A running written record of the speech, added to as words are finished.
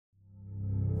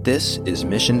This is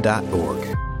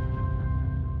Mission.org.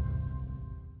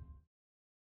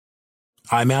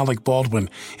 I'm Alec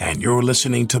Baldwin, and you're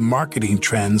listening to Marketing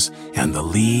Trends, and the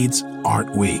leads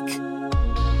aren't weak.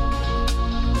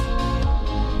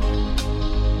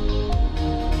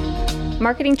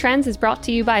 Marketing Trends is brought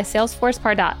to you by Salesforce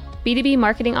Pardot, B2B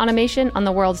marketing automation on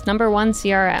the world's #1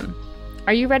 CRM.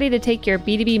 Are you ready to take your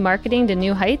B2B marketing to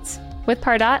new heights? With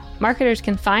Pardot, marketers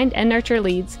can find and nurture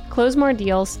leads, close more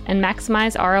deals, and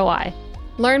maximize ROI.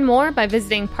 Learn more by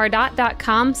visiting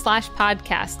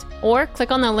pardot.com/podcast or click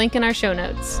on the link in our show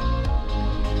notes.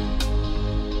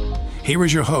 Here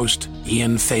is your host,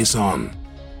 Ian Faison.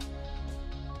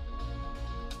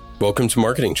 Welcome to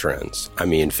Marketing Trends.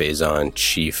 I'm Ian Faison,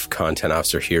 Chief Content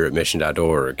Officer here at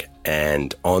Mission.org.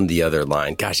 And on the other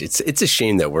line, gosh, it's a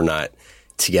shame that we're not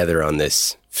together on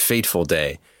this fateful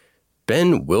day.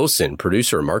 Ben Wilson,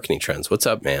 producer of Marketing Trends. What's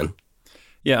up, man?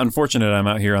 Yeah, unfortunate I'm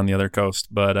out here on the other coast,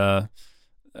 but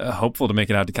hopeful to make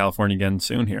it out to California again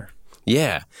soon here.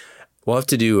 Yeah. We'll have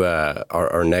to do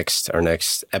our next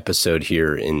episode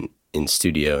here in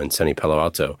studio in sunny Palo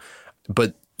Alto.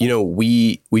 But you know,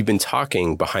 we've been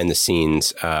talking behind the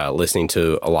scenes, listening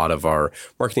to a lot of our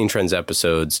Marketing Trends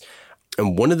episodes.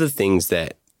 And one of the things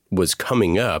that was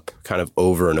coming up kind of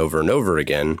over and over and over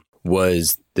again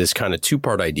was this kind of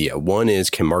two-part idea. One is,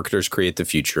 can marketers create the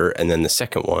future? And then the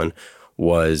second one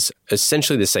was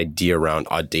essentially this idea around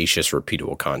audacious,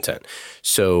 repeatable content.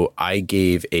 So I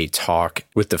gave a talk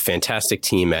with the fantastic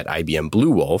team at IBM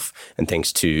Bluewolf, and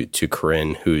thanks to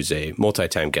Corinne, who's a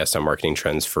multi-time guest on Marketing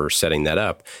Trends, for setting that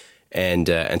up, and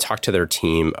talked to their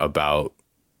team about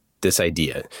this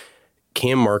idea.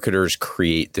 Can marketers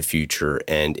create the future?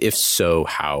 And if so,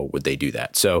 how would they do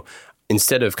that? So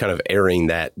instead of kind of airing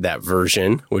that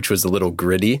version, which was a little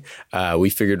gritty, we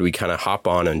figured we'd kind of hop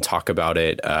on and talk about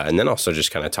it, and then also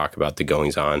just kind of talk about the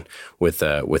goings on with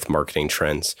Marketing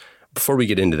Trends. Before we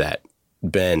get into that,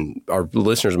 Ben, our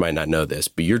listeners might not know this,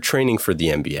 but you're training for the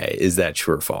MBA. Is that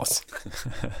true or false?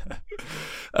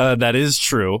 That is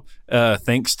true.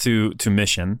 Thanks to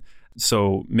Mission.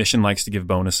 So Mission likes to give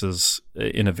bonuses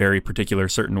in a very particular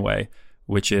certain way,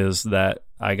 which is that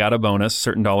I got a bonus,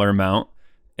 certain dollar amount,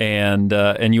 and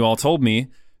you all told me,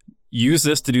 use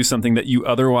this to do something that you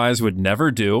otherwise would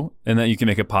never do and that you can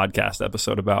make a podcast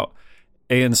episode about.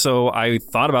 And so I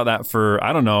thought about that for,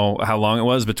 I don't know how long it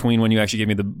was between when you actually gave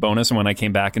me the bonus and when I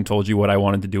came back and told you what I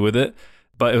wanted to do with it.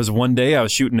 But it was one day I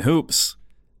was shooting hoops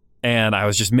and I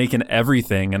was just making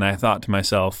everything. And I thought to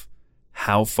myself,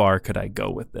 how far could I go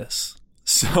with this?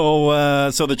 So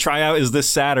the tryout is this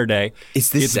Saturday. It's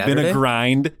Saturday? Been a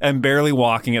grind. I'm barely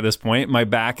walking at this point. My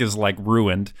back is like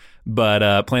ruined,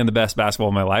 but playing the best basketball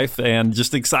of my life and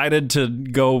just excited to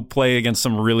go play against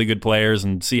some really good players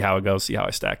and see how it goes, see how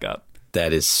I stack up.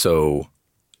 That is so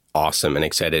awesome and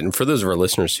excited. And for those of our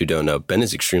listeners who don't know, Ben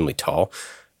is extremely tall.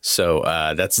 So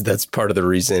that's part of the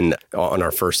reason on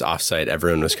our first offsite,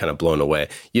 everyone was kind of blown away.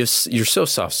 You're so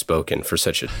soft-spoken for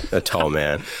such a tall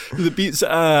man.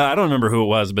 I don't remember who it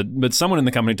was, but someone in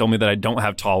the company told me that I don't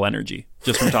have tall energy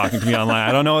just from talking to me online.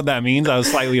 I don't know what that means. I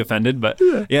was slightly offended, but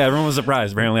yeah, everyone was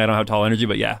surprised. Apparently I don't have tall energy,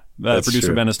 but yeah, producer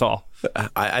true. Ben is tall.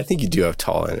 I think you do have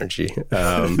tall energy.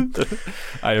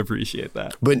 I appreciate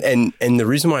that. But and the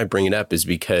reason why I bring it up is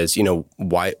because, you know,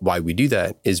 why we do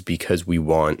that is because we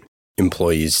want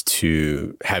employees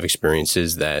to have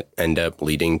experiences that end up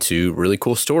leading to really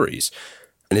cool stories.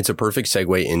 And it's a perfect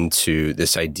segue into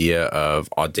this idea of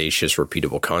audacious,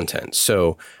 repeatable content.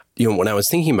 So, you know, when I was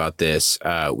thinking about this,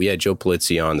 we had Joe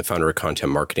Polizzi on, the founder of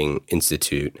Content Marketing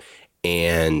Institute,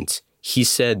 and he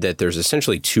said that there's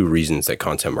essentially two reasons that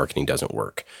content marketing doesn't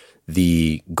work.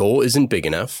 The goal isn't big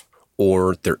enough,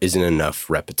 or there isn't enough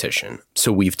repetition.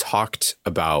 So we've talked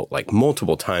about like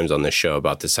multiple times on this show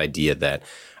about this idea that,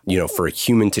 you know, for a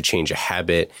human to change a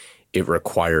habit, it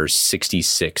requires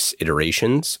 66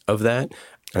 iterations of that.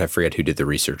 And I forget who did the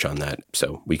research on that,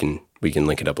 so we can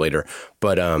link it up later.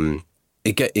 But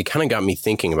it kind of got me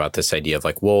thinking about this idea of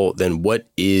like, well, then what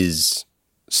is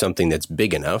something that's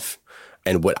big enough,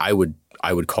 and what I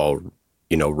would call,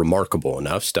 you know, remarkable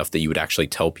enough, stuff that you would actually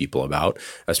tell people about,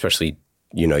 especially,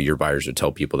 you know, your buyers would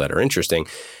tell people that are interesting.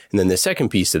 And then the second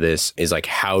piece of this is like,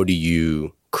 how do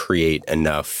you create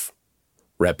enough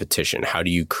repetition? How do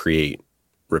you create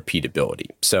repeatability?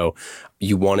 So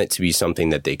you want it to be something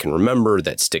that they can remember,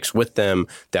 that sticks with them,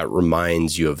 that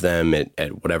reminds you of them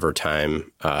at whatever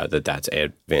time that's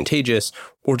advantageous,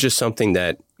 or just something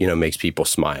that, you know, makes people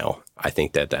smile. I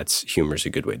think that's humor is a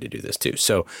good way to do this too.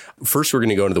 So first, we're going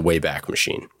to go into the Wayback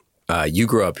Machine. You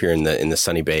grew up here in the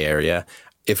sunny Bay Area.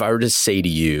 If I were to say to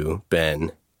you,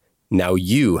 Ben, now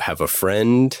you have a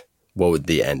friend, what would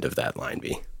the end of that line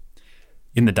be?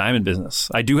 In the diamond business.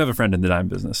 I do have a friend in the diamond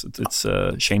business. It's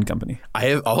Shane Company.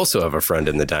 I also have a friend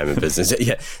in the diamond business.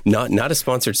 Yeah, not a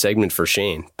sponsored segment for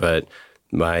Shane, but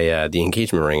my the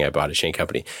engagement ring I bought at Shane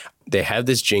Company. They have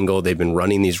this jingle. They've been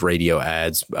running these radio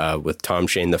ads with Tom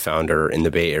Shane, the founder, in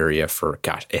the Bay Area for,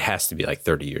 gosh, it has to be like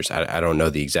 30 years. I don't know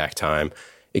the exact time.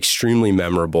 Extremely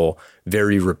memorable,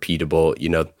 very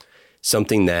repeatable,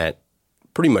 something that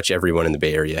pretty much everyone in the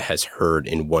Bay Area has heard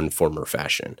in one form or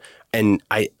fashion. And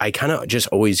I kind of just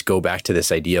always go back to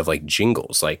this idea of like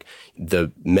jingles, like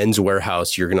the Men's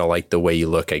Warehouse, you're going to like the way you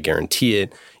look, I guarantee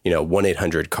it.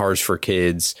 1-800-CARS for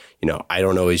kids. I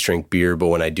don't always drink beer, but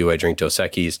when I do, I drink Dos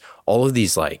Equis. All of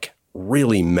these like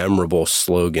really memorable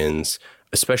slogans,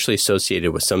 especially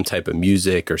associated with some type of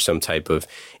music or some type of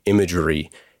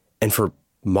imagery. And for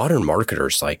modern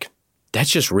marketers, like that's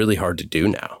just really hard to do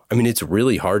now. I mean, it's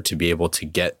really hard to be able to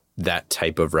get that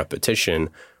type of repetition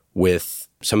with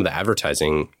some of the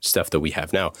advertising stuff that we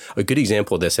have now. A good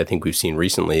example of this I think we've seen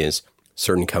recently is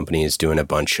certain companies doing a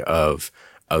bunch of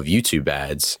YouTube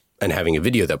ads and having a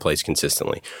video that plays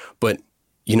consistently. But,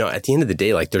 at the end of the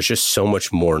day, like there's just so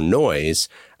much more noise,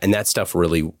 and that stuff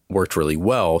really worked really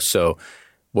well. So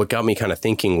what got me kind of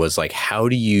thinking was like, how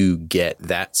do you get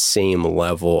that same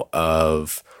level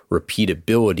of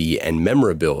repeatability and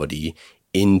memorability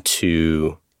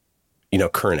into,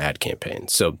 current ad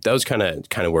campaigns? So that was kind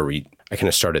of where I kind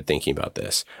of started thinking about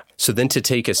this. So then to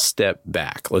take a step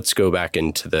back, let's go back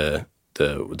into the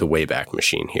Wayback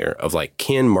Machine here of like,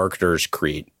 can marketers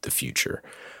create the future?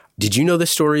 Did you know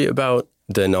this story about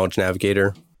the Knowledge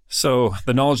Navigator? So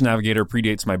the Knowledge Navigator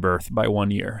predates my birth by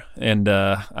 1 year, and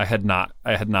I had not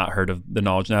heard of the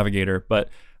Knowledge Navigator. But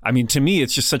I mean, to me,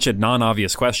 it's just such a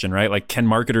non-obvious question, right? Like, can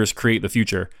marketers create the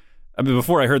future? I mean,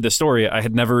 before I heard this story, I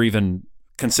had never even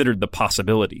considered the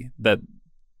possibility that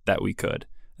we could.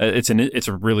 It's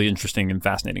a really interesting and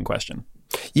fascinating question.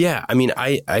 Yeah, I mean,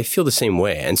 I feel the same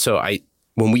way. And so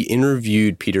when we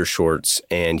interviewed Peter Schwartz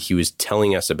and he was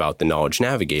telling us about the Knowledge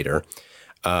Navigator,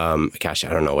 gosh, I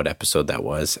don't know what episode that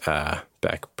was,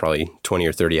 back probably 20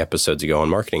 or 30 episodes ago on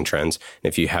Marketing Trends.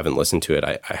 And if you haven't listened to it,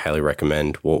 I highly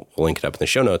recommend. We'll link it up in the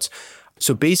show notes.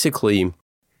 So basically,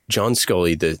 John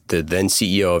Sculley, the then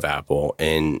CEO of Apple,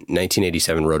 in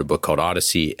 1987 wrote a book called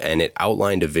Odyssey, and it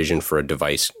outlined a vision for a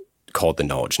device called the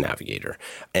Knowledge Navigator.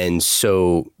 And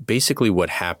so basically what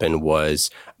happened was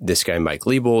this guy, Mike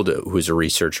Liebold, who is a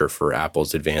researcher for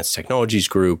Apple's Advanced Technologies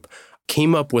Group,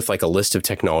 came up with like a list of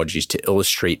technologies to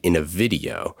illustrate in a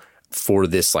video for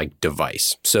this like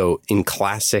device. So in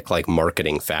classic like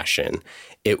marketing fashion,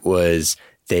 it was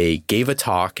they gave a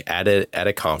talk at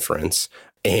a conference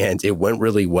and it went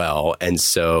really well. And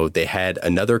so they had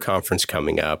another conference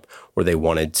coming up where they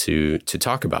wanted to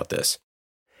talk about this.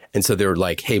 And so they were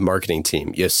like, hey, marketing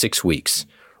team, you have 6 weeks,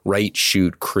 write,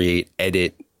 shoot, create,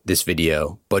 edit this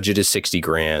video. Budget is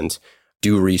 $60,000.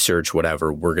 Do research,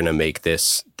 whatever. We're going to make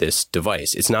this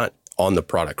device. It's not on the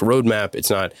product roadmap.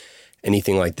 It's not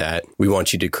anything like that. We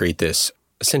want you to create this,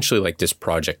 essentially like this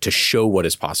project to show what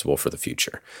is possible for the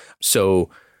future. So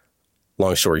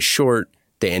long story short,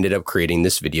 they ended up creating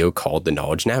this video called the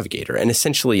Knowledge Navigator. And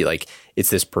essentially, like,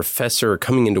 it's this professor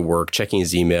coming into work, checking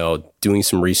his email, doing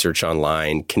some research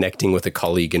online, connecting with a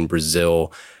colleague in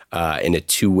Brazil in a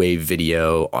two-way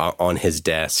video on his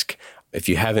desk. If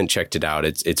you haven't checked it out,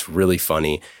 it's really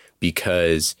funny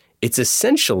because it's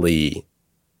essentially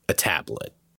a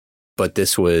tablet. But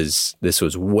this was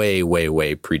way, way,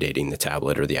 way predating the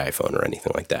tablet or the iPhone or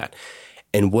anything like that.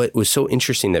 And what was so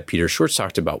interesting that Peter Schwartz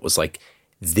talked about was like,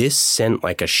 this sent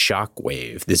like a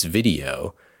shockwave, this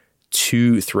video,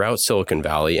 throughout Silicon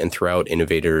Valley and throughout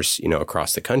innovators,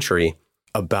 across the country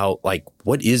about like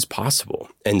what is possible.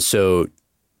 And so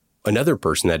another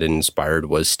person that it inspired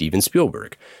was Steven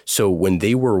Spielberg. So when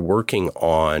they were working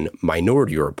on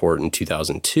Minority Report in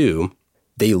 2002,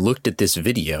 they looked at this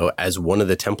video as one of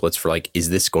the templates for like,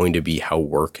 is this going to be how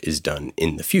work is done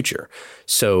in the future?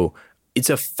 So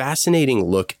it's a fascinating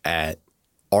look at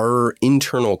our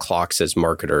internal clocks as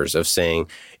marketers of saying,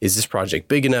 is this project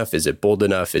big enough? Is it bold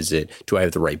enough? Do I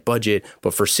have the right budget?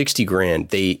 But for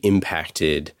 $60,000, they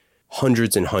impacted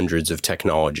hundreds and hundreds of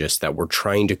technologists that were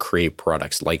trying to create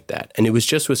products like that. And it was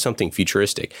just with something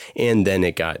futuristic. And then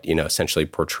it got, essentially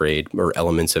portrayed, or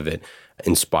elements of it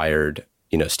inspired,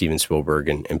 Steven Spielberg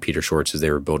and Peter Schwartz as they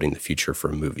were building the future for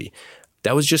a movie.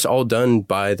 That was just all done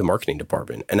by the marketing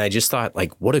department. And I just thought,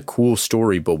 like, what a cool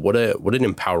story, but what an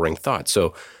empowering thought.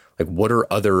 So, like, what are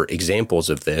other examples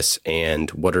of this?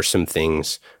 And what are some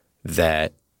things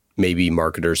that maybe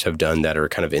marketers have done that are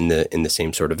kind of in the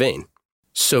same sort of vein?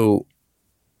 So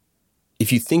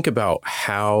if you think about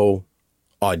how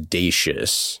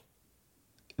audacious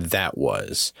that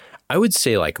was? I would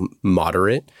say like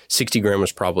moderate. 60 grand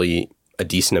was probably a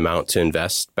decent amount to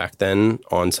invest back then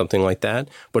on something like that,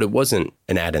 but it wasn't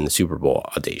an ad in the Super Bowl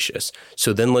audacious.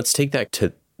 So then let's take that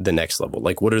to the next level.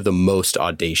 Like, what are the most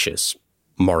audacious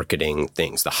marketing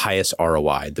things, the highest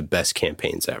ROI, the best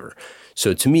campaigns ever?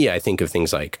 So to me, I think of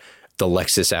things like the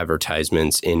Lexus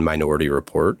advertisements in Minority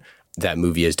Report. That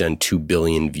movie has done 2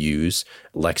 billion views.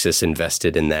 Lexus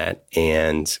invested in that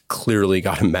and clearly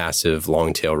got a massive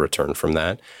long tail return from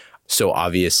that. So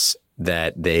obvious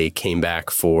that they came back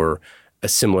for a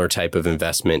similar type of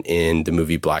investment in the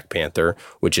movie Black Panther,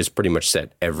 which has pretty much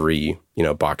set every,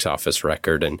 box office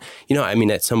record. And,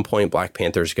 at some point, Black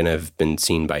Panther is going to have been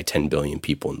seen by 10 billion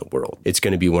people in the world. It's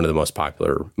going to be one of the most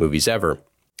popular movies ever.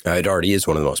 It already is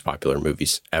one of the most popular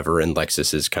movies ever, and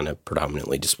Lexus is kind of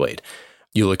predominantly displayed.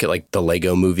 You look at like the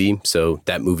Lego movie. So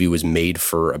that movie was made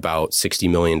for about $60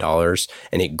 million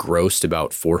and it grossed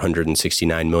about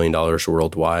 $469 million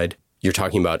worldwide. You're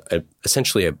talking about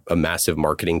essentially a massive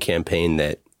marketing campaign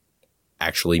that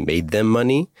actually made them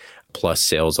money, plus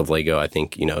sales of Lego. I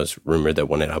think, it's rumored that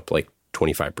went up like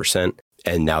 25%.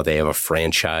 And now they have a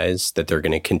franchise that they're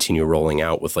going to continue rolling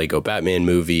out with Lego Batman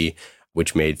movie,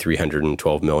 which made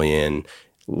 $312 million,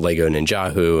 Lego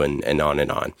Ninjago, and on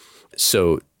and on.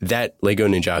 So that Lego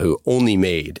Ninjago only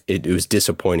made, it was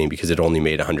disappointing because it only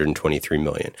made $123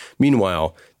 million.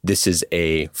 Meanwhile, this is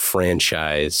a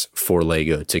franchise for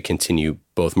Lego to continue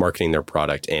both marketing their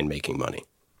product and making money.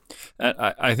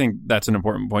 I think that's an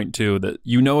important point too, that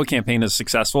a campaign is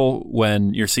successful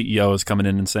when your CEO is coming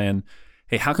in and saying,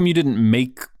 hey, how come you didn't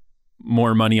make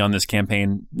more money on this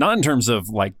campaign? Not in terms of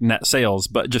like net sales,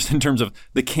 but just in terms of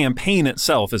the campaign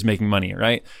itself is making money,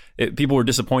 right? People were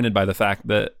disappointed by the fact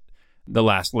that the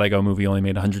last Lego movie only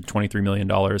made $123 million,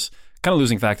 kind of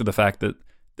losing fact of the fact that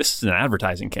this is an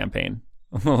advertising campaign.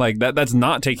 Like that's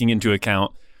not taking into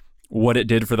account what it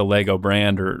did for the Lego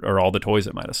brand or all the toys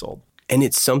it might have sold. And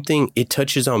it's something, it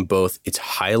touches on both. It's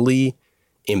highly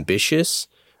ambitious.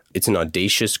 It's an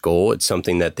audacious goal. It's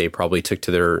something that they probably took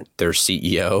to their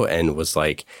CEO and was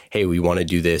like, hey, we want to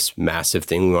do this massive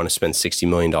thing. We want to spend $60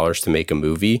 million to make a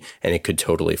movie, and it could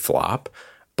totally flop.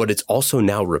 But it's also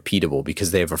now repeatable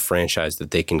because they have a franchise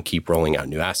that they can keep rolling out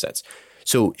new assets.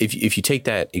 So if you take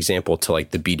that example to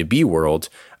like the B2B world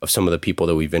of some of the people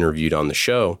that we've interviewed on the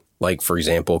show, like, for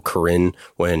example, Corinne,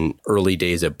 when early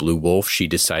days at Blue Wolf, she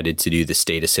decided to do the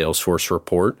State of Salesforce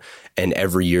report. And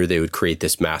every year they would create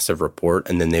this massive report,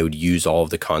 and then they would use all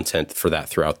of the content for that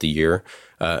throughout the year.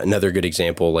 Another good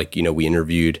example, like, we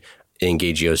interviewed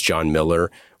Engagio's John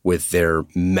Miller with their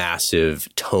massive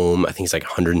tome. I think it's like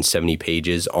 170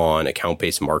 pages on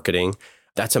account-based marketing.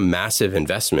 That's a massive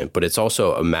investment, but it's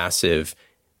also a massive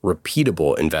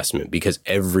repeatable investment because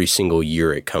every single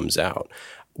year it comes out.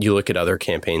 You look at other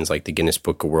campaigns like the Guinness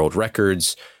Book of World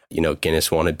Records,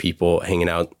 Guinness wanted people hanging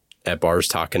out at bars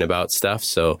talking about stuff.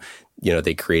 So,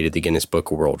 they created the Guinness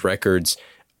Book of World Records,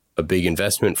 a big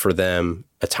investment for them,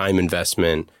 a time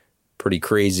investment, pretty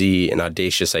crazy, an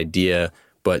audacious idea,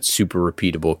 but super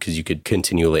repeatable because you could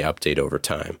continually update over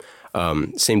time.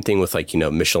 Same thing with like,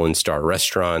 Michelin star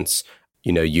restaurants.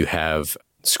 You have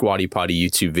Squatty Potty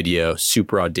YouTube video,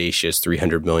 super audacious,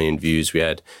 300 million views.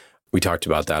 We talked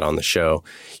about that on the show.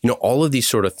 All of these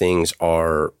sort of things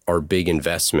are big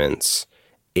investments,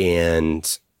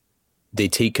 and they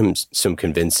take some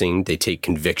convincing, they take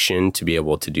conviction to be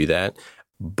able to do that.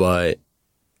 But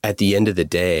at the end of the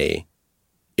day,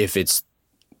 if it's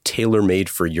tailor-made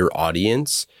for your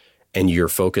audience and you're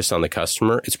focused on the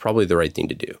customer, it's probably the right thing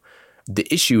to do. The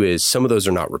issue is some of those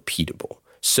are not repeatable.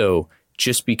 So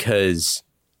just because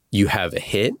you have a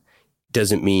hit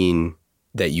doesn't mean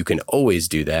that you can always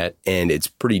do that. And it's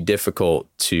pretty difficult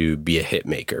to be a hit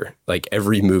maker. Like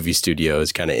every movie studio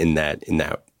is kind of in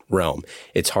that realm.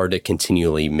 It's hard to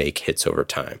continually make hits over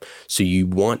time. So you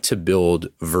want to build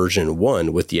version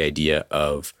 1 with the idea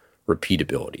of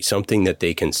repeatability, something that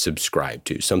they can subscribe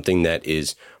to, something that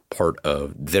is part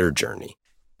of their journey.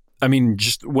 I mean,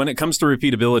 just when it comes to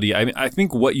repeatability, I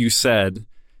think what you said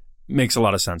makes a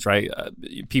lot of sense, right?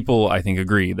 People, I think,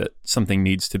 agree that something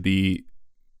needs to be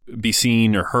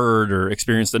seen or heard or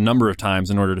experienced a number of times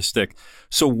in order to stick.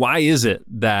 So why is it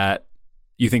that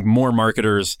you think more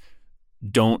marketers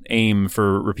don't aim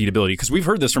for repeatability? Because we've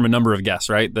heard this from a number of guests,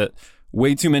 right? That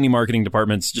way too many marketing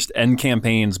departments just end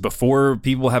campaigns before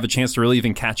people have a chance to really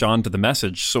even catch on to the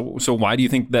message. So why do you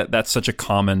think that that's such a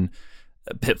common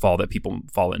pitfall that people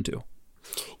fall into?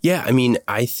 Yeah, I mean,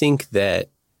 I think that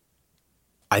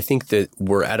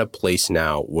we're at a place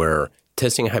now where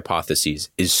testing hypotheses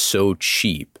is so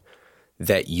cheap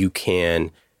that you can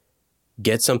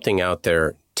get something out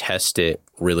there, test it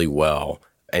really well,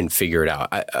 and figure it out.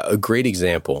 A great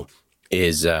example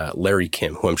is Larry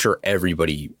Kim, who I'm sure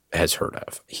everybody has heard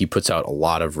of. He puts out a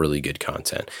lot of really good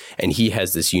content, and he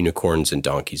has this unicorns and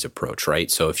donkeys approach,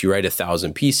 right? So if you write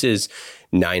 1,000 pieces,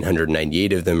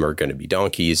 998 of them are going to be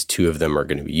donkeys, 2 of them are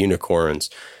going to be unicorns.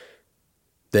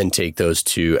 Then take those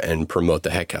 2 and promote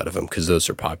the heck out of them because those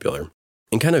are popular.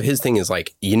 And kind of his thing is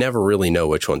like, you never really know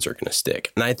which ones are going to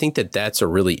stick. And I think that that's a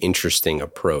really interesting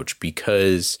approach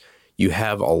because you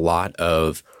have a lot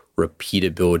of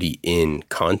repeatability in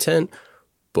content,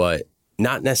 but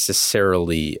not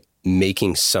necessarily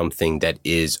making something that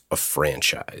is a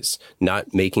franchise,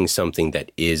 not making something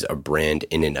that is a brand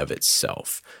in and of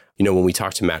itself. You know, when we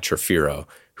talked to Matt Trefiro,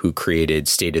 who created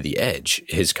State of the Edge,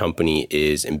 his company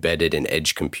is embedded in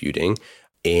edge computing,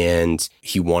 and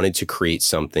he wanted to create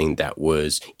something that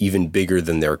was even bigger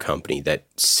than their company, that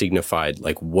signified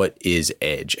like what is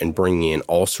edge, and bringing in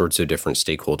all sorts of different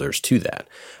stakeholders to that.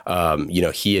 You know,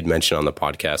 he had mentioned on the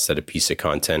podcast that a piece of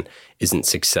content isn't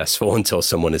successful until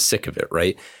someone is sick of it,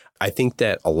 right? I think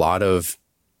that a lot of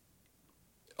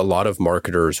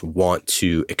marketers want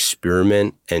to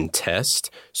experiment and test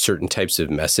certain types of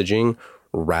messaging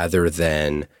rather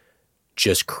than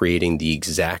just creating the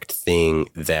exact thing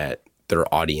that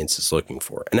their audience is looking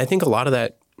for. And I think a lot of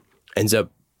that ends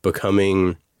up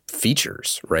becoming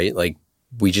features, right? Like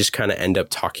we just kind of end up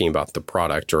talking about the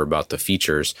product or about the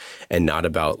features and not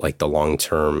about like the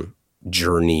long-term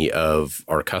journey of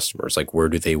our customers. Like where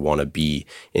do they want to be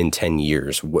in 10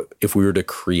 years? If we were to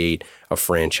create a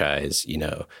franchise,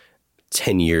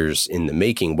 10 years in the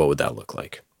making, what would that look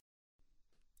like?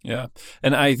 Yeah.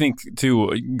 And I think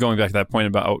too, going back to that point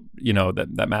about,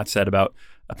 that Matt said about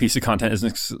a piece of content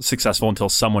isn't successful until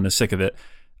someone is sick of it.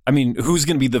 I mean, who's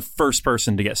going to be the first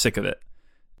person to get sick of it?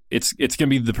 It's going to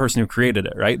be the person who created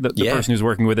it, right? The person who's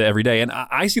working with it every day. And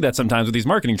I see that sometimes with these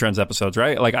Marketing Trends episodes,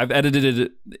 right? Like I've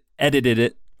edited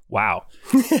it. Wow.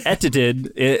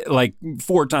 Edited it like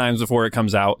 4 times before it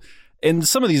comes out. And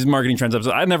some of these Marketing Trends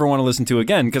episodes, I never want to listen to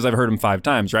again because I've heard them 5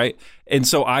 times, right? And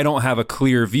so I don't have a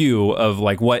clear view of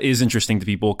like what is interesting to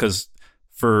people because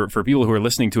for people who are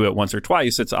listening to it once or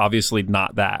twice, it's obviously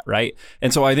not that, right?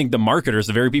 And so I think the marketers,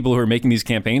 the very people who are making these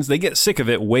campaigns, they get sick of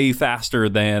it way faster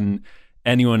than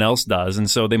anyone else does. And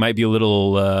so they might be a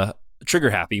little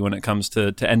trigger happy when it comes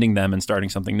to ending them and starting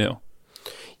something new.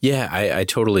 Yeah, I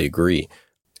totally agree.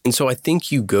 And so I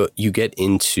think you get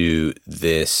into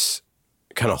this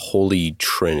kind of holy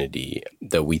trinity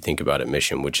that we think about at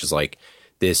Mission, which is like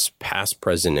this past,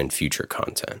 present, and future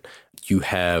content. You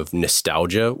have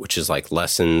nostalgia, which is like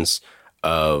lessons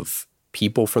of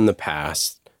people from the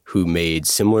past who made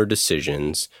similar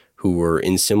decisions, who were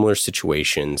in similar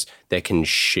situations that can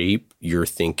shape your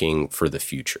thinking for the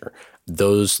future.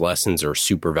 Those lessons are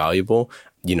super valuable.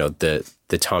 The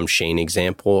Tom Shane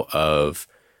example of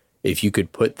if you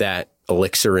could put that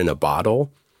elixir in a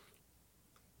bottle,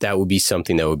 that would be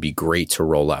something that would be great to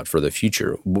roll out for the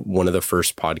future. One of the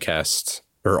first podcasts,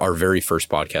 or our very first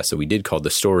podcast that we did called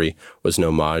The Story, was an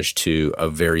homage to a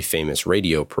very famous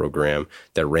radio program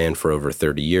that ran for over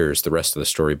 30 years, The Rest of the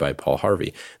Story by Paul Harvey.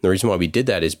 And the reason why we did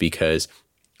that is because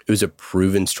it was a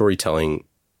proven storytelling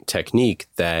technique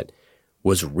that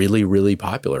was really, really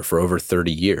popular for over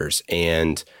 30 years.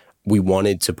 And we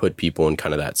wanted to put people in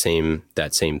kind of that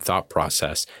same thought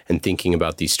process and thinking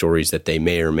about these stories that they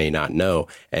may or may not know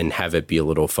and have it be a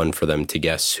little fun for them to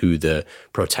guess who the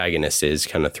protagonist is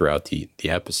kind of throughout the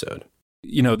episode.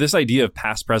 This idea of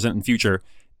past, present, and future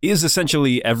is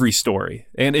essentially every story.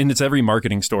 And it's every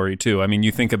marketing story too. I mean,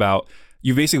 you think about,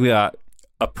 you basically got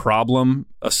a problem,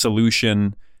 a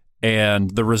solution,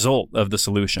 and the result of the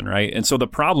solution, right? And so the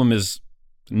problem is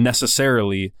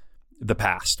necessarily the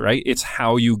past, right? It's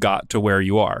how you got to where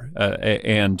you are.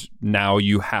 And now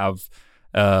you have,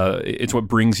 it's what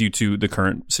brings you to the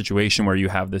current situation where you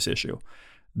have this issue.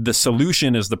 The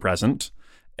solution is the present.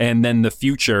 And then the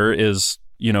future is,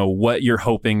 what you're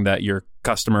hoping that your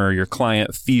customer or your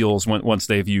client feels once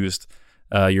they've used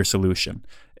your solution.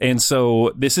 And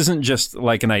so this isn't just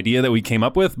like an idea that we came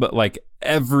up with, but like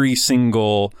every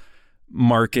single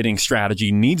marketing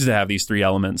strategy needs to have these 3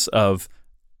 elements of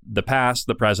the past,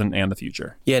 the present, and the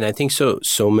future. Yeah, and I think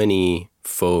so many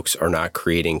folks are not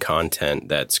creating content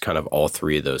that's kind of all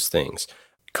 3 of those things.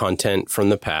 Content from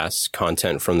the past,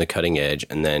 content from the cutting edge,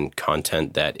 and then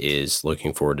content that is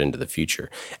looking forward into the future.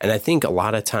 And I think a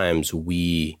lot of times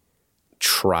we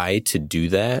try to do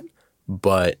that,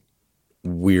 but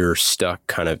we're stuck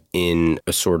kind of in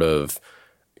a sort of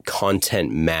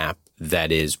content map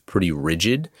that is pretty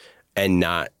rigid and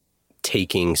not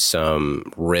taking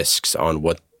some risks on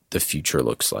what the future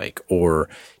looks like, or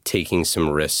taking some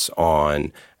risks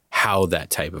on how that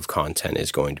type of content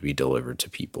is going to be delivered to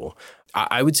people.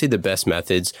 I would say the best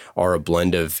methods are a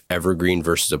blend of evergreen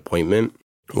versus appointment.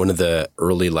 One of the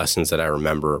early lessons that I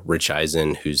remember, Rich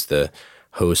Eisen, who's the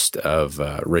host of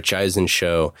Rich Eisen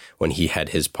Show, when he had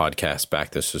his podcast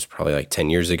back, this was probably like 10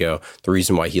 years ago, the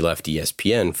reason why he left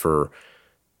ESPN for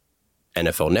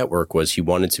NFL Network was he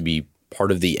wanted to be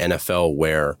part of the NFL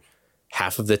where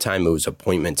half of the time it was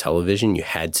appointment television. You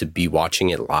had to be watching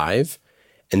it live.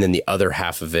 And then the other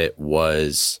half of it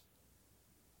was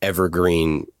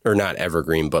evergreen, or not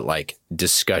evergreen, but like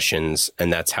discussions.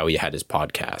 And that's how he had his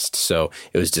podcast. So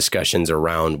it was discussions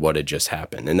around what had just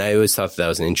happened. And I always thought that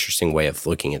was an interesting way of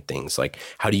looking at things. Like,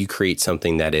 how do you create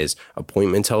something that is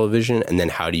appointment television? And then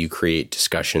how do you create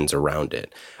discussions around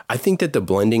it? I think that the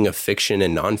blending of fiction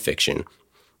and nonfiction,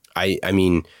 I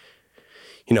mean,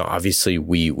 you know, obviously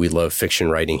we love fiction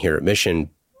writing here at Mission,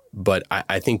 but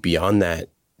I think beyond that,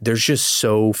 there's just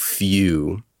so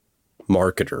few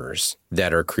marketers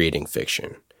that are creating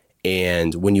fiction.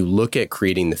 And when you look at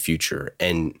creating the future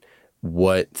and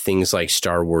what things like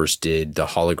Star Wars did, the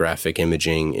holographic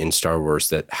imaging in Star Wars,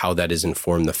 that how that has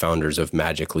informed the founders of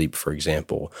Magic Leap, for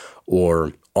example,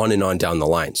 or on and on down the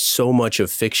line, so much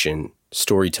of fiction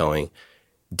storytelling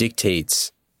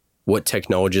dictates what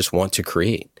technologists want to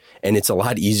create. And it's a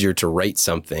lot easier to write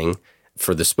something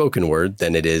for the spoken word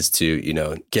than it is to, you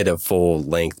know, get a full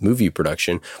length movie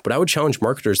production. But I would challenge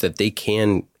marketers that they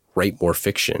can write more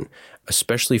fiction,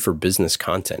 especially for business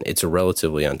content. It's a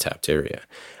relatively untapped area.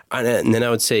 And then I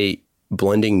would say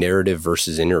blending narrative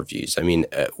versus interviews. I mean,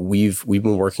 we've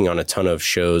been working on a ton of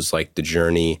shows like The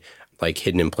Journey, like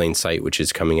Hidden in Plain Sight, which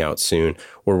is coming out soon,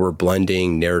 where we're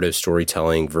blending narrative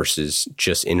storytelling versus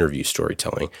just interview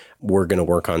storytelling. We're going to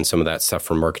work on some of that stuff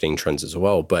for Marketing Trends as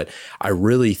well. But I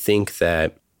really think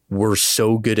that we're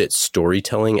so good at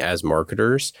storytelling as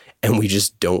marketers, and we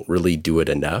just don't really do it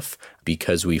enough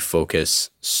because we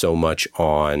focus so much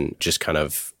on just kind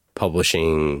of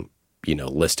publishing, you know,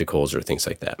 listicles or things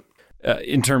like that.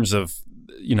 In terms of,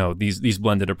 you know, these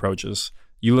blended approaches,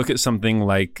 you look at something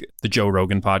like the Joe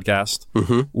Rogan podcast,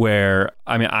 where,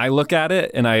 I mean, I look at it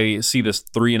and I see this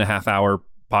 3.5 hour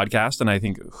podcast and I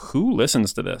think, who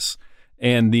listens to this?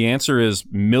 And the answer is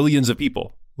millions of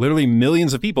people. Literally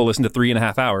millions of people listen to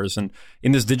 3.5 hours. And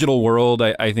in this digital world,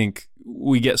 I think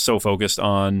we get so focused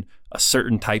on a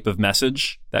certain type of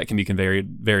message that can be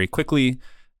conveyed very quickly,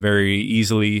 very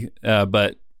easily.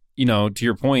 But, you know, to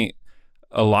your point,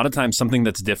 a lot of times something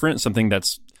that's different, something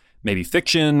that's maybe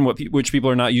fiction, which people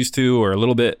are not used to, or a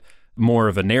little bit more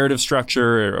of a narrative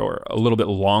structure, or a little bit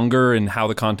longer in how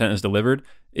the content is delivered,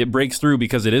 it breaks through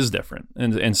because it is different.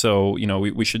 And so, you know,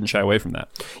 we shouldn't shy away from that.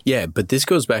 Yeah, but this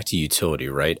goes back to utility,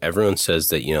 right? Everyone says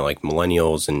that, you know, like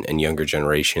millennials and younger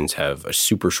generations have a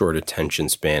super short attention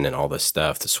span and all this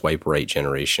stuff, the swipe right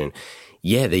generation.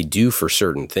 Yeah, they do for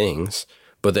certain things,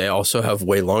 but they also have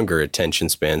way longer attention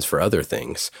spans for other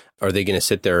things. Are they going to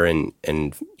sit there and,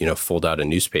 you know, fold out a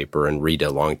newspaper and read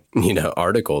a long, you know,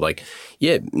 article? Like,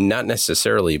 yeah, not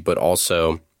necessarily, but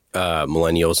also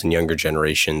millennials and younger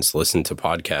generations listen to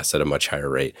podcasts at a much higher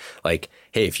rate. Like,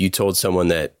 hey, if you told someone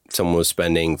that someone was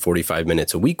spending 45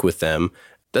 minutes a week with them,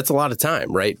 that's a lot of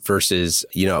time, right? Versus,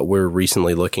 you know, we're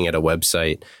recently looking at a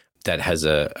website that has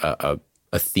a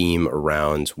theme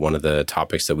around one of the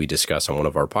topics that we discuss on one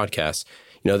of our podcasts.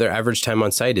 You know, their average time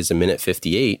on site is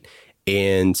 1:58,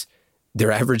 and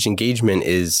their average engagement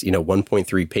is, you know,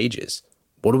 1.3 pages.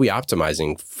 What are we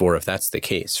optimizing for if that's the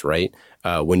case, right?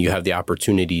 When you have the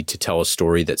opportunity to tell a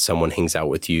story that someone hangs out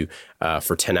with you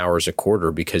for 10 hours a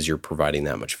quarter because you're providing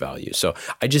that much value. So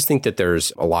I just think that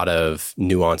there's a lot of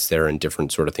nuance there and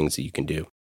different sort of things that you can do.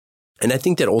 And I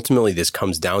think that ultimately this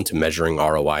comes down to measuring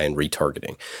ROI and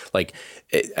retargeting. Like,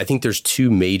 I think there's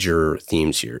two major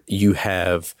themes here. You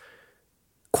have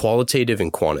qualitative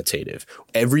and quantitative.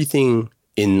 Everything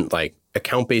in like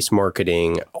account-based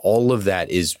marketing, all of that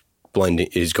is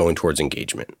going towards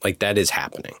engagement. Like, that is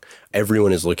happening.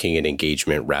 Everyone is looking at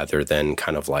engagement rather than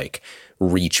kind of like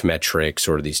reach metrics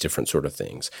or these different sort of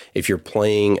things. If you're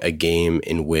playing a game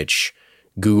in which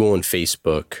Google and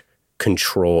Facebook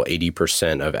control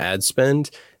 80% of ad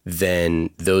spend, then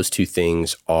those two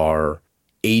things are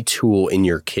a tool in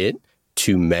your kit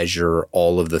to measure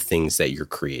all of the things that you're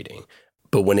creating.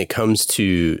 But when it comes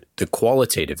to the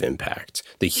qualitative impact,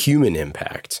 the human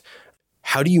impact,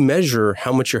 how do you measure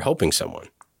how much you're helping someone?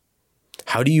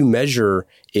 How do you measure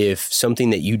if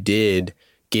something that you did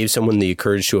gave someone the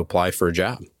courage to apply for a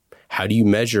job? How do you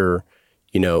measure,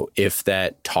 you know, if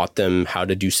that taught them how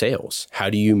to do sales? How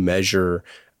do you measure,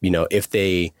 you know, if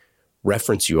they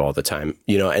reference you all the time,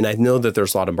 and I know that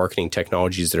there's a lot of marketing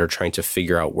technologies that are trying to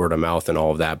figure out word of mouth and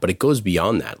all of that, but it goes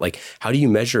beyond that. Like, how do you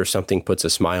measure if something puts a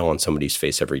smile on somebody's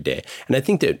face every day? And I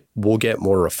think that we'll get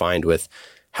more refined with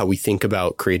how we think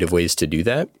about creative ways to do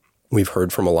that. We've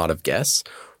heard from a lot of guests,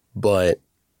 but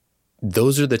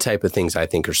those are the type of things I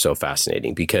think are so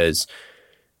fascinating, because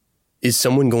is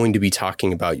someone going to be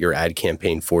talking about your ad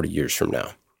campaign 40 years from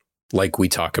now? Like we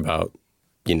talk about,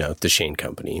 the Shane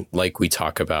Company, like we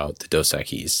talk about the Dos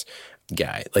Equis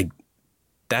guy. Like,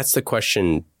 that's the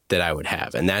question that I would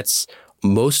have. And that's,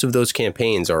 most of those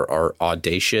campaigns are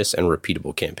audacious and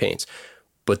repeatable campaigns.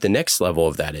 But the next level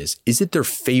of that is it their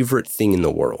favorite thing in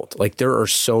the world? Like, there are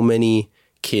so many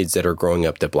kids that are growing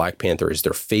up that Black Panther is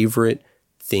their favorite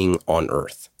thing on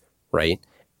earth, right?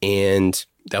 And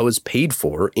that was paid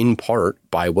for in part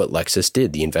by what Lexus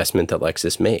did, the investment that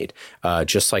Lexus made,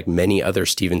 just like many other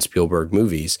Steven Spielberg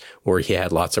movies where he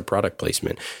had lots of product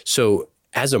placement. So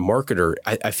as a marketer,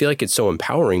 I feel like it's so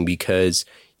empowering because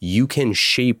you can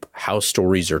shape how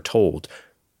stories are told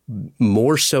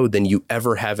more so than you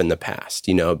ever have in the past.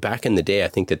 Back in the day, I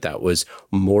think that was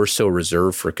more so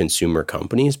reserved for consumer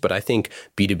companies, but I think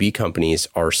B2B companies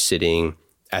are sitting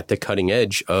at the cutting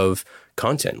edge of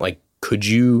content. Like, could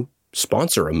you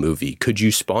sponsor a movie? Could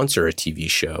you sponsor a TV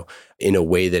show in a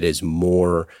way that is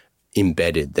more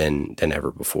embedded than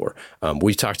ever before?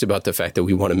 We talked about the fact that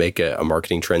we want to make a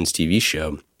Marketing Trends TV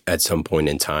show at some point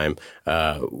in time,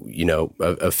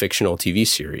 a fictional TV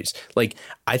series. Like,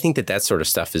 I think that sort of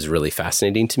stuff is really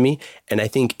fascinating to me. And I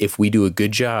think if we do a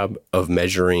good job of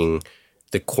measuring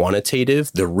the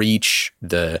quantitative, the reach,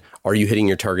 are you hitting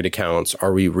your target accounts?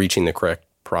 Are we reaching the correct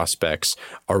prospects?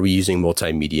 Are we using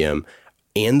multimedia?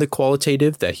 And the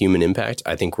qualitative, that human impact,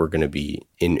 I think we're going to be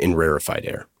in rarefied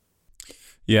air.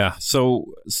 Yeah.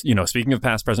 So, speaking of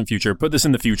past, present, future, put this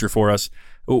in the future for us.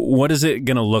 What is it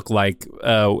going to look like,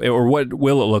 or what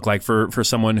will it look like for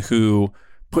someone who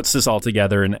puts this all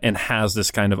together and has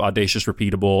this kind of audacious,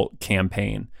 repeatable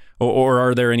campaign? Or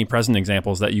are there any present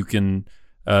examples that you can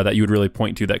that you would really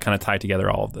point to that kind of tie together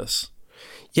all of this?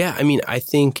 Yeah, I mean, I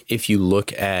think if you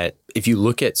look at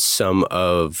some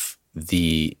of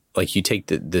the, like, you take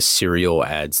the cereal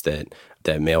ads that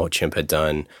MailChimp had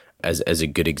done as a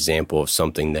good example of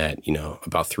something that,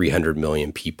 about 300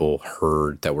 million people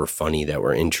heard that were funny, that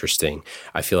were interesting.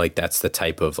 I feel like that's the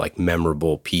type of like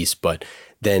memorable piece, but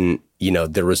then,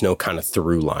 there was no kind of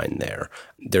through line there.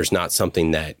 There's not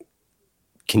something that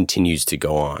continues to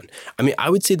go on. I mean, I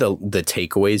would say the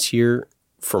takeaways here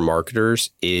for marketers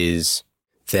is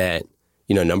that,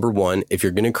 number one, if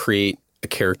you're going to create a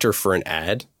character for an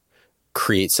ad,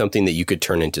 create something that you could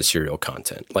turn into serial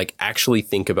content. Like, actually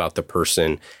think about the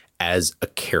person as a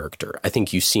character. I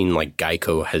think you've seen, like,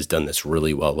 Geico has done this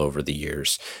really well over the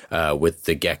years with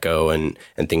the gecko and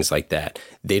things like that.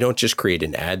 They don't just create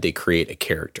an ad, they create a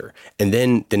character. And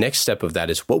then the next step of that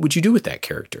is, what would you do with that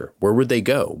character? Where would they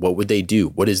go? What would they do?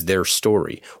 What is their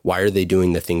story? Why are they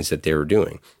doing the things that they were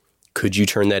doing? Could you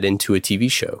turn that into a TV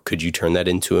show? Could you turn that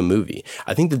into a movie?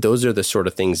 I think that those are the sort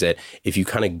of things that if you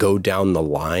kind of go down the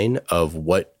line of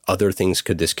what other things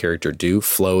could this character do,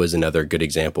 Flow is another good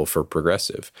example for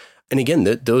Progressive. And again,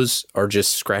 those are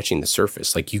just scratching the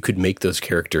surface. Like, you could make those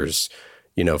characters,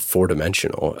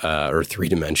 4-dimensional or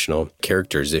 3-dimensional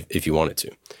characters if you wanted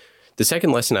to. The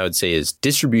second lesson I would say is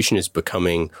distribution is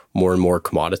becoming more and more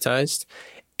commoditized,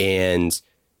 and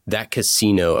that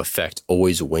casino effect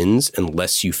always wins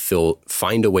unless you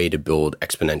find a way to build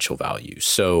exponential value.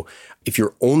 So if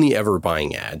you're only ever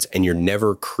buying ads and you're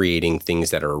never creating things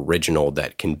that are original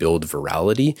that can build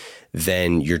virality,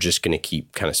 then you're just going to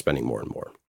keep kind of spending more and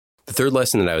more. The third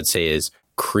lesson that I would say is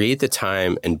create the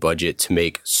time and budget to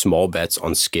make small bets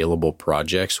on scalable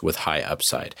projects with high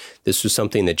upside. This was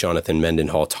something that Jonathan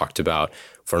Mendenhall talked about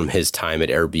from his time at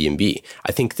Airbnb.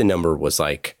 I think the number was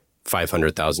like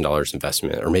 $500,000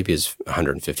 investment, or maybe it's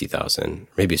 $150,000,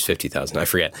 maybe it's $50,000. I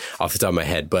forget off the top of my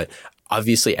head, but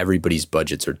obviously everybody's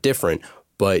budgets are different,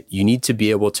 but you need to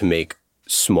be able to make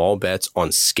small bets on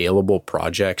scalable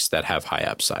projects that have high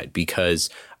upside, because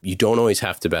you don't always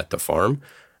have to bet the farm,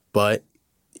 but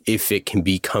if it can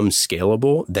become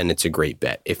scalable, then it's a great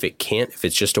bet. If it can't, if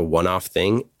it's just a one-off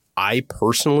thing, I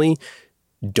personally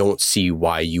don't see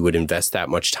why you would invest that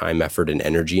much time, effort, and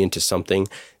energy into something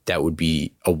that would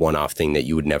be a one-off thing that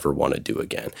you would never want to do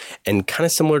again. And kind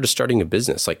of similar to starting a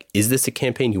business, like, is this a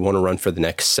campaign you want to run for the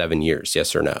next 7 years?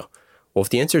 Yes or no? Well, if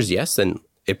the answer is yes, then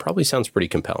it probably sounds pretty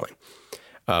compelling.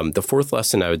 The fourth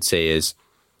lesson I would say is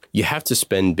you have to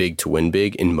spend big to win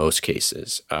big in most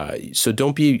cases. So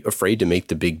don't be afraid to make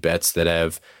the big bets that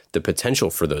have the potential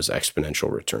for those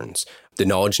exponential returns. The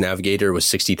Knowledge Navigator was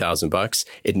 $60,000.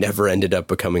 It never ended up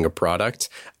becoming a product.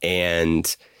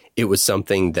 And it was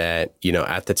something that,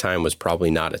 at the time was probably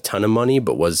not a ton of money,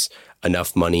 but was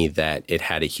enough money that it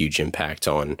had a huge impact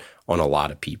on a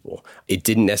lot of people. It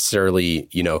didn't necessarily,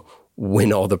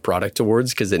 win all the product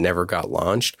awards because it never got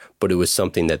launched, but it was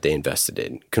something that they invested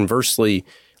in. Conversely,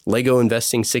 Lego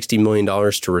investing $60 million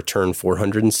to return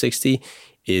 460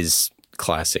 is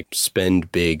classic.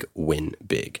 Spend big, win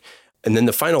big. And then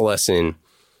the final lesson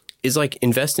is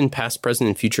invest in past, present,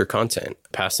 and future content.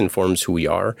 Past informs who we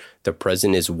are. The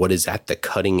present is what is at the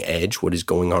cutting edge, what is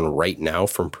going on right now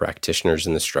from practitioners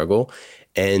in the struggle.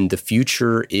 And the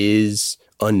future is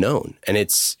unknown. And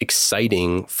it's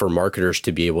exciting for marketers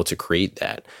to be able to create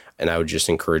that. And I would just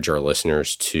encourage our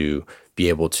listeners to be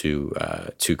able to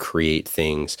create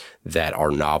things that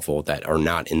are novel, that are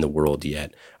not in the world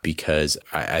yet, because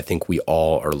I think we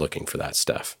all are looking for that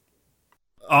stuff.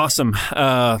 Awesome.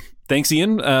 Thanks,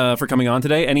 Ian, for coming on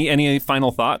today. Any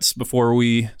final thoughts before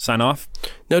we sign off?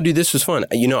 No, dude, this was fun.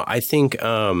 I think,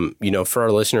 for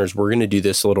our listeners, we're going to do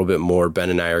this a little bit more. Ben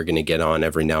and I are going to get on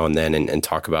every now and then and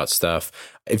talk about stuff.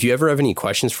 If you ever have any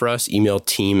questions for us, email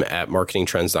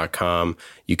team@marketingtrends.com.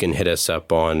 You can hit us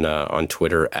up on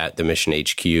Twitter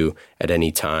 @TheMissionHQ at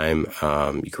any time.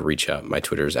 You can reach out. My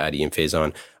Twitter is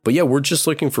 @IanFaison. But yeah, we're just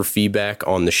looking for feedback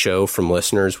on the show from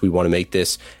listeners. We want to make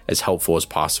this as helpful as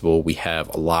possible. We have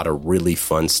a lot of really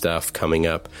fun stuff coming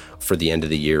up for the end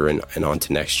of the year and on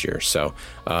to next year. So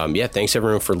thanks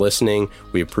everyone for listening.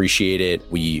 We appreciate it.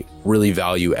 We really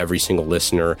value every single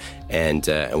listener, and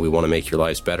we want to make your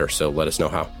lives better. So let us know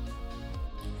how.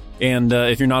 And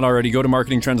if you're not already, go to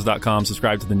marketingtrends.com,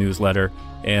 subscribe to the newsletter,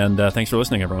 and thanks for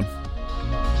listening, everyone.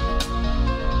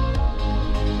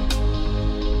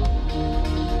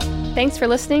 Thanks for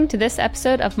listening to this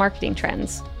episode of Marketing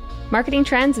Trends. Marketing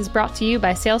Trends is brought to you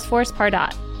by Salesforce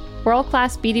Pardot.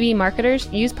 World-class B2B marketers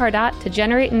use Pardot to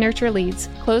generate and nurture leads,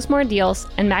 close more deals,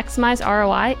 and maximize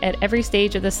ROI at every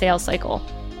stage of the sales cycle.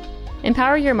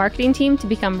 Empower your marketing team to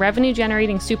become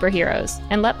revenue-generating superheroes,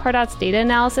 and let Pardot's data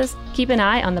analysis keep an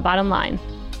eye on the bottom line.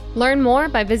 Learn more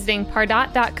by visiting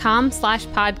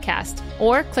pardot.com/podcast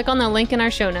or click on the link in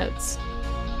our show notes.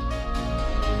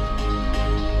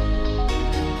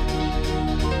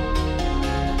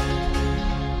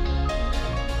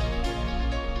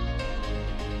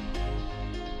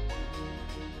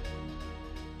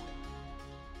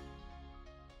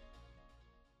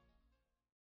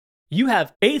 You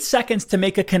have 8 seconds to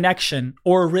make a connection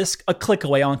or risk a click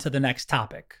away onto the next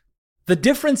topic. The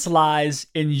difference lies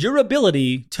in your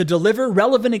ability to deliver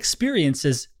relevant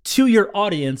experiences to your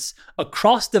audience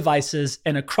across devices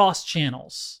and across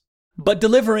channels. But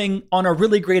delivering on a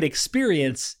really great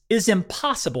experience is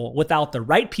impossible without the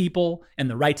right people and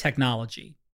the right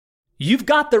technology. You've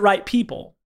got the right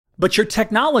people, but your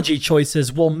technology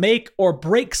choices will make or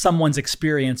break someone's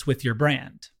experience with your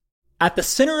brand. At the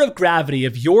center of gravity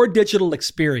of your digital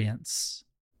experience,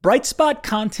 Brightspot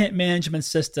Content Management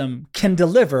System can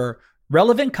deliver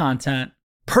relevant content,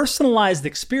 personalized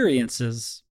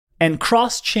experiences, and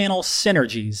cross-channel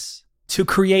synergies to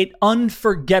create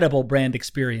unforgettable brand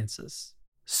experiences,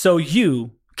 so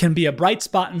you can be a bright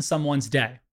spot in someone's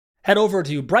day. Head over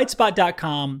to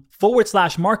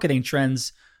brightspot.com/marketing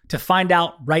trends to find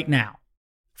out right now.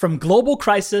 From global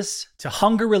crisis to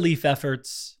hunger relief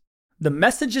efforts, the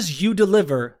messages you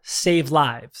deliver save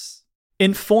lives,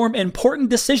 inform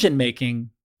important decision-making,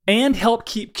 and help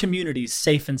keep communities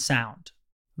safe and sound.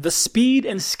 The speed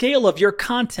and scale of your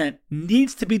content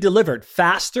needs to be delivered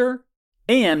faster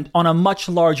and on a much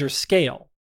larger scale.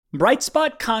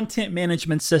 Brightspot Content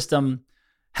Management System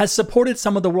has supported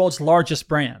some of the world's largest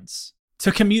brands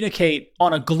to communicate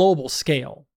on a global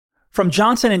scale. From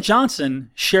Johnson & Johnson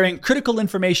sharing critical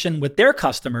information with their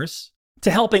customers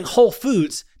to helping Whole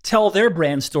Foods tell their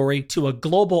brand story to a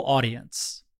global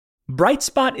audience.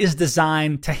 Brightspot is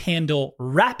designed to handle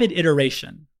rapid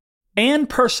iteration and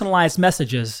personalized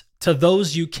messages to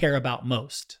those you care about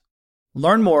most.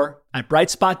 Learn more at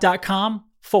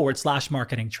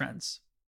brightspot.com/marketing trends.